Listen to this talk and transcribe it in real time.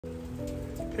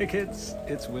Hey kids,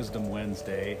 it's Wisdom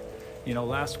Wednesday. You know,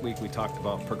 last week we talked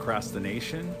about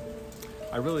procrastination.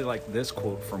 I really like this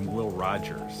quote from Will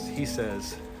Rogers. He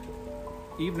says,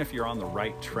 even if you're on the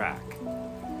right track,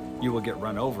 you will get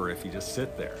run over if you just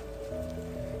sit there.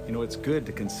 You know, it's good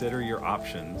to consider your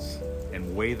options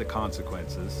and weigh the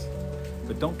consequences,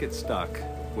 but don't get stuck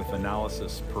with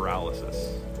analysis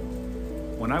paralysis.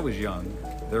 When I was young,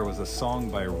 there was a song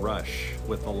by Rush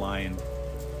with the line,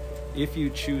 "If you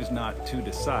choose not to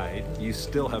decide, you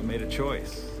still have made a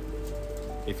choice."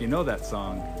 If you know that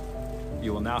song,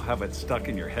 you will now have it stuck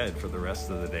in your head for the rest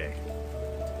of the day.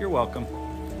 You're welcome.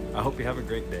 I hope you have a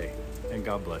great day, and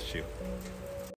God bless you.